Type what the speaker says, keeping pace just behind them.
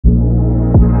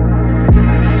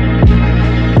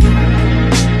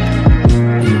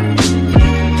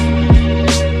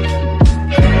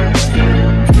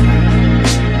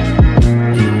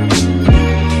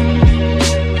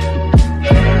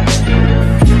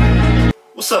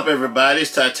What's up, everybody?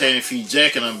 It's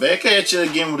TitanicFeetJack, and I'm back at you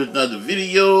again with another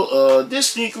video. This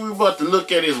sneaker we're about to look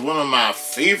at is one of my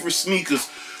favorite sneakers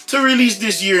to release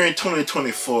this year in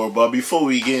 2024. But before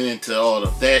we get into all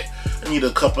of that, I need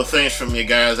a couple things from you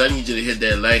guys. I need you to hit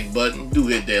that like button, do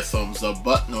hit that thumbs up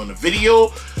button on the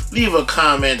video, leave a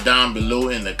comment down below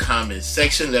in the comment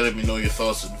section, let me know your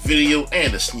thoughts on the video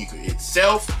and the sneaker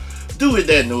itself. Do hit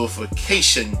that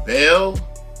notification bell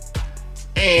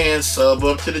and sub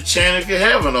up to the channel if you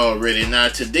haven't already. Now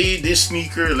today, this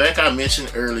sneaker, like I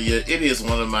mentioned earlier, it is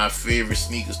one of my favorite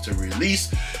sneakers to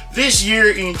release this year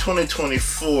in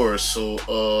 2024. So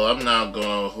I'm not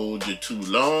gonna hold you too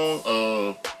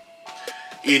long.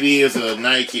 It is a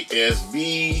Nike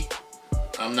SB.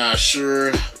 I'm not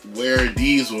sure where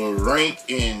these will rank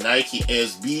in Nike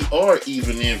SB or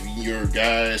even in your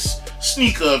guys'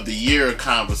 sneaker of the year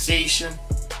conversation.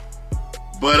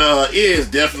 But it is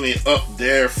definitely up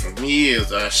there for me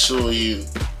as I show you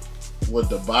what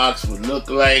the box would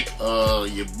look like.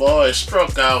 Your boy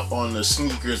struck out on the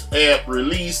sneakers app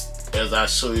release as I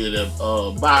show you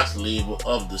the box label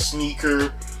of the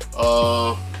sneaker.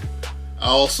 I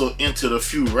also entered a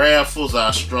few raffles.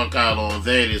 I struck out on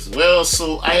that as well.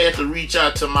 So I had to reach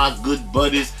out to my good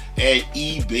buddies at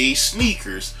eBay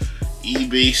Sneakers.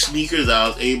 eBay Sneakers, I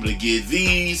was able to get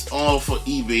these on for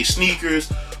eBay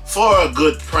Sneakers for a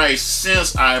good price.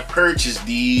 Since I purchased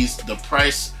these, the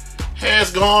price has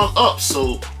gone up,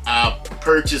 so I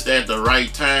purchased at the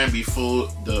right time before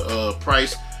the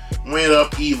price went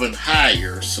up even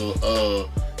higher. So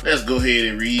let's go ahead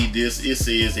and read this. It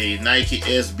says a Nike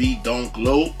SB Dunk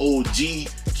Low OG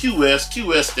QS.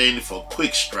 QS standing for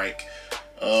Quick Strike.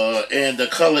 And the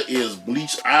color is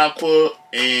Bleached Aqua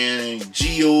and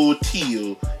Geo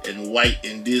Teal and white,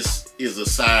 and this is a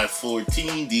size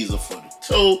 14. These are for the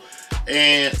toe,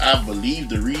 and I believe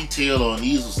the retail on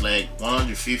these was like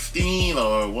 115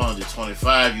 or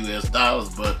 125 US dollars.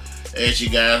 But as you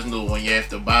guys know, when you have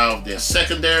to buy off that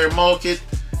secondary market,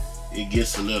 it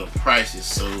gets a little pricey.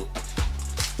 So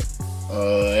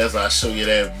as I show you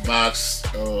that box,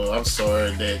 I'm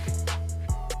sorry, that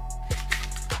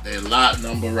lot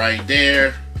number right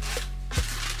there.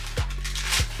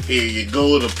 Here you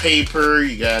go, the paper.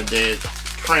 You got that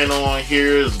print on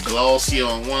here. It's glossy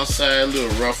on one side, a little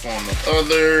rough on the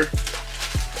other.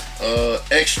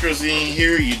 Extras in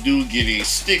here, you do get a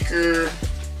sticker.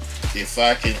 If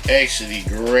I can actually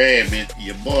grab it,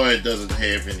 your boy doesn't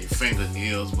have any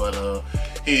fingernails, but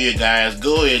here you guys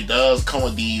go. It does come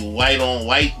with the white on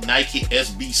white Nike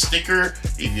SB sticker,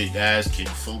 if you guys can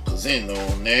focus in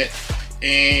on that.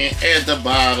 And at the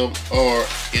bottom or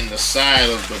in the side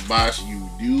of the box, you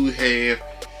do have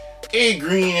a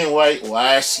green and white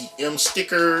YCM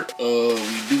sticker.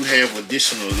 We do have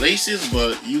additional laces,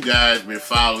 but you guys been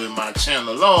following my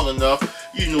channel long enough,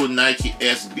 you know Nike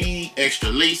SB extra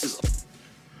laces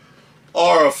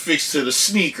are affixed to the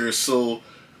sneaker. So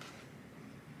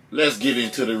let's get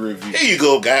into the review. Here you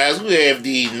go, guys. We have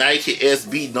the Nike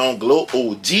SB Dunk Glow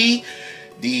OG,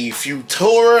 the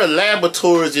Futura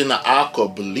Laboratories in the Aqua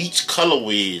Bleached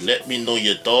colorway. Let me know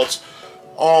your thoughts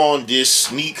on this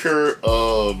sneaker.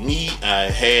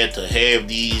 I had to have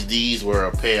these. These were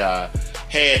a pair I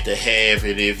had to have.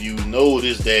 And if you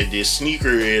notice that this sneaker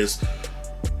is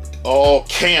all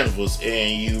canvas,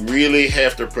 and you really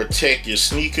have to protect your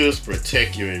sneakers,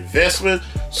 protect your investment.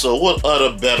 So what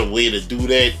other better way to do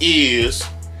that is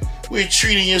we're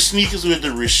treating your sneakers with the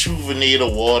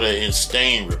Rejuvenator water and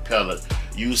stain repellent.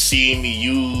 You seen me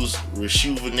use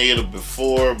Rejuvenator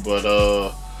before, but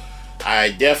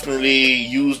I definitely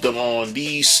used them on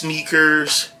these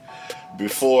sneakers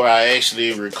before I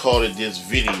actually recorded this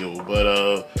video.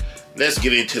 But let's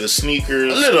get into the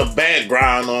sneakers. A little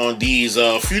background on these.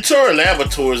 Futura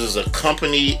Laboratories is a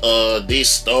company. They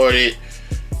started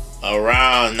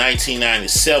around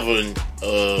 1997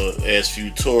 as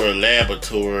Futura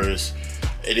Laboratories.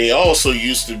 They also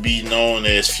used to be known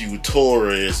as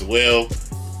Futura as well.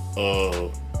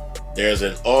 There's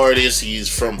an artist, he's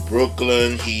from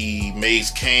Brooklyn. He makes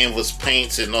canvas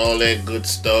paints and all that good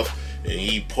stuff. And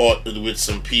he partnered with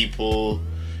some people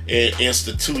at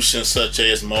institutions such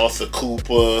as Martha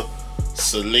Cooper,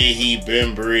 Salehi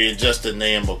Bembury, just to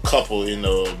name a couple, in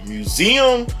the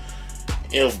museum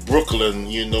of Brooklyn,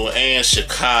 you know, and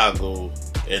Chicago,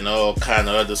 and all kind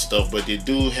of other stuff. But they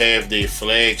do have their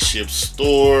flagship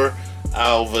store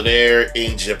over there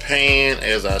in Japan,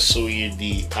 as I show you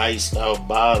the iced out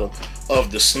bottom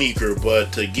of the sneaker.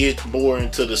 But to get more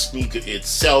into the sneaker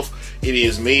itself, it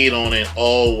is made on an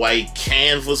all white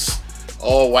canvas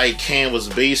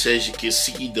base. As you can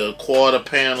see, the quarter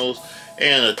panels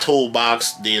and the toe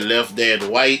box, they left that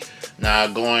white. Now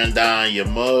going down your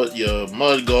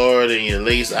mud guard and your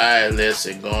lace eyelets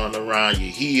and going around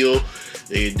your heel,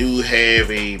 they do have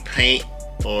a paint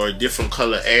or different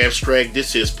color abstract.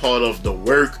 This is part of the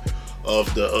work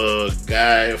of the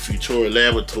guy of Futura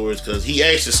Laboratories, because he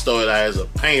actually started out as a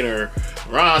painter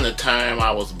around the time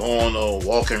I was born, or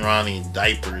walking around in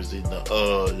diapers in the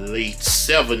late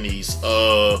 70s.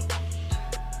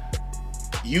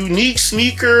 Unique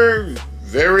sneaker,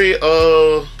 very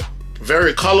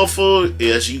colorful.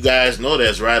 As you guys know,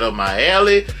 that's right up my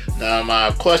alley. Now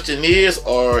my question is,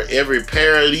 are every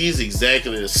pair of these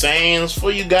exactly the same?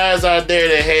 For you guys out there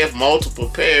that have multiple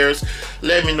pairs,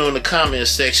 let me know in the comment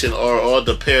section, are all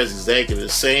the pairs exactly the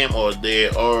same, or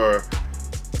there are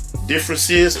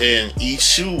differences and each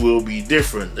shoe will be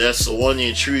different? That's the one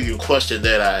intriguing question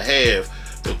that I have.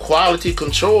 The quality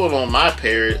control on my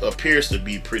pair appears to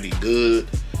be pretty good.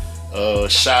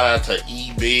 Shout out to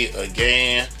eBay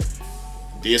again.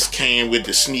 This came with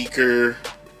the sneaker,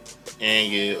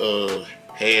 and you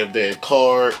have that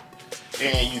card,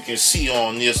 and you can see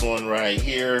on this one right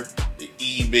here the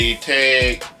eBay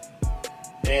tag,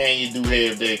 and you do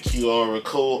have that QR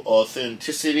code,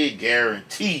 authenticity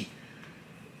guarantee.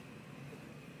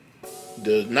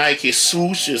 The Nike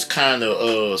swoosh is kind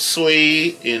of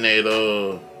suede in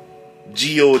that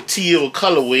teal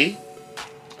colorway,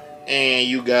 and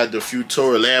you got the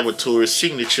Futura Laboratories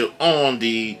signature on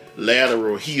the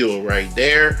lateral heel right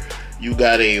there. You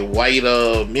got a white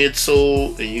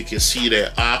midsole, and you can see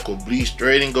that Aqua bleached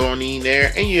threading going in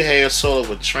there, and you have sort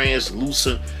of a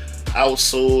translucent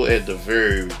outsole at the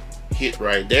very hit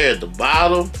right there at the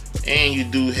bottom, and you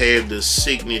do have the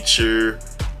signature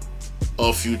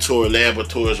of Futura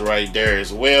Laboratories right there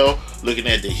as well. Looking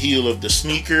at the heel of the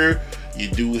sneaker,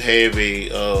 you do have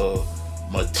a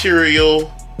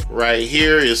material right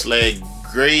here. It's like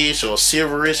grayish or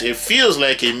silverish. It feels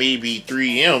like it may be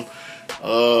 3M.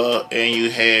 And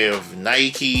you have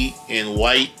Nike in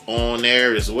white on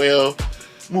there as well.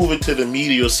 Moving to the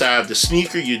medial side of the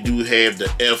sneaker, you do have the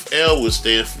FL, which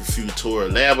stands for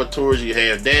Futura Laboratories. You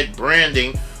have that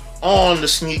branding on the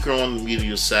sneaker on the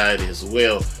medial side as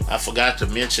well. I forgot to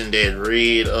mention that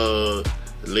red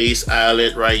lace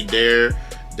eyelet right there.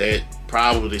 That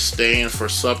probably stands for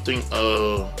something.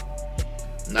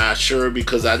 Not sure,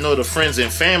 because I know the friends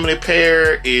and family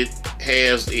pair, it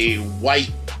has a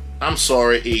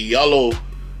yellow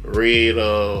red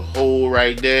hole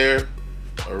right there,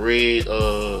 a red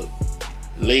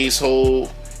lace hole.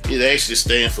 It actually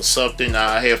stands for something.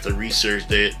 I have to research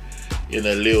that in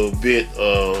a little bit.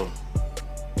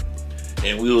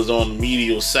 And we was on the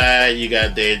medial side. You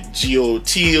got that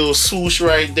teal swoosh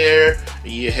right there.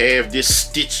 You have this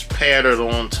stitch pattern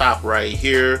on top right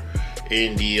here,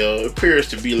 and the appears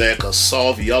to be like a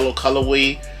soft yellow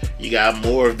colorway. You got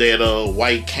more of that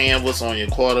white canvas on your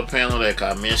quarter panel, like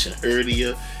I mentioned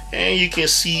earlier, and you can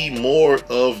see more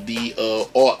of the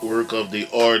artwork of the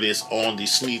artist on the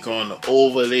sneaker, on the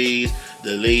overlays,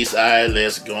 the lace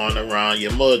eyelets going around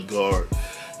your mud guard.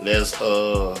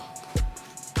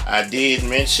 I did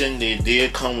mention they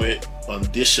did come with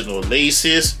additional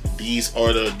laces. These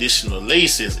are the additional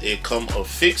laces. It come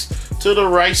affixed to the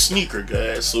right sneaker,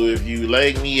 guys. So if you,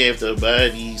 like me, have to buy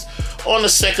these on the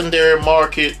secondary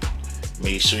market,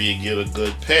 make sure you get a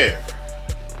good pair.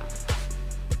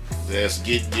 Let's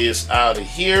get this out of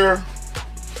here.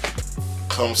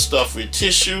 Come stuffed with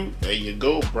tissue. There you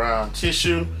go, brown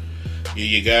tissue. Give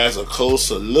you guys a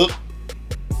closer look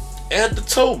at the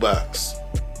toe box.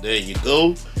 There you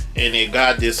go. And it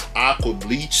got this aqua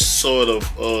bleach sort of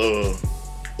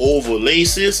oval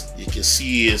laces. You can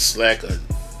see it's like a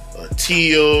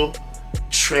teal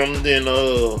trimmed in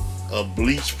a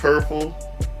bleach purple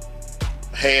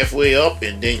halfway up,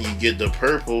 and then you get the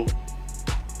purple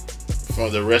for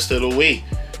the rest of the way.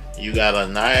 You got a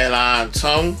nylon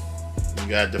tongue, you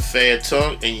got the fat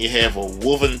tongue, and you have a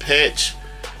woven patch.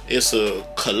 It's a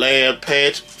collab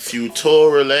patch,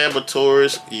 Futura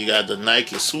Laboratories. You got the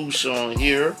Nike swoosh on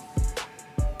here,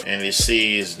 and it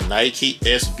says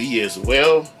nikesb as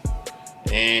well.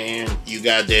 And you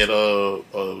got that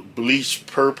bleached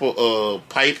purple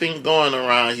piping going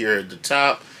around here at the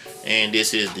top, and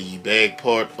this is the back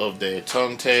part of that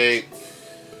tongue tag.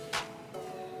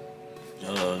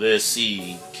 Let's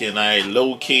see, can I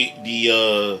locate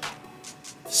the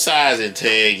sizing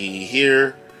tag in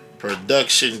here?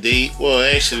 Production date, well,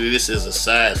 actually this is a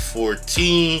size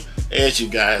 14, as you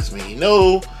guys may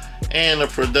know, and the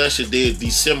production date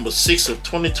December 6th of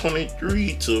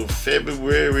 2023 to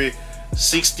February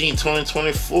 16,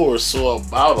 2024. So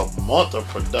about a month of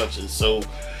production. So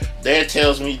that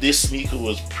tells me this sneaker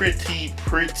was pretty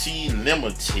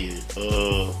limited.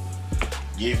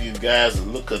 give you guys a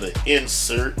look of the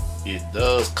insert. It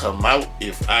does come out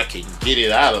if I can get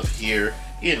it out of here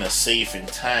in a safe and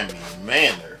timely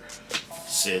manner.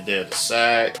 Set that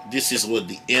aside. This is what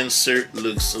the insert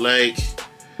looks like.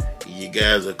 You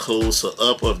guys are closer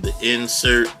up of the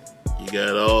insert. You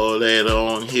got all that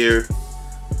on here.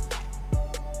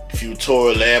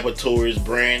 Futura Laboratories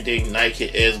branding,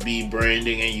 nikesb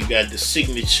branding, and you got the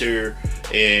signature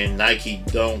and Nike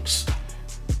dunks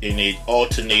in a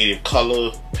alternative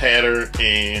color pattern.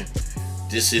 And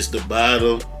this is the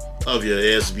bottom of your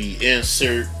SB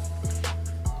insert.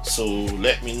 So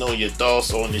let me know your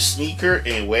thoughts on this sneaker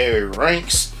and where it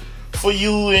ranks for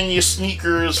you and your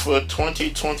sneakers for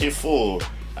 2024.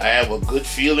 I have a good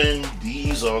feeling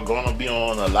these are gonna be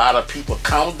on a lot of people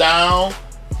countdown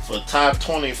for top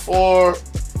 24,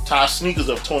 top sneakers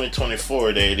of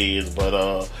 2024, that is.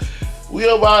 But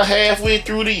we're about halfway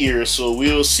through the year, so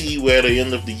we'll see where the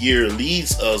end of the year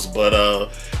leads us. But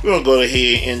we're gonna go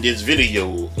ahead and end this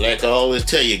video. Like I always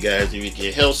tell you guys, if you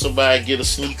can help somebody get a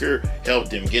sneaker, help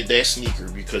them get that sneaker,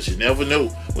 because you never know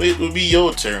when it will be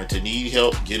your turn to need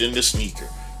help getting the sneaker.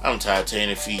 I'm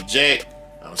TitanicFeetJack.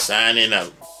 I'm signing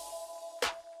out.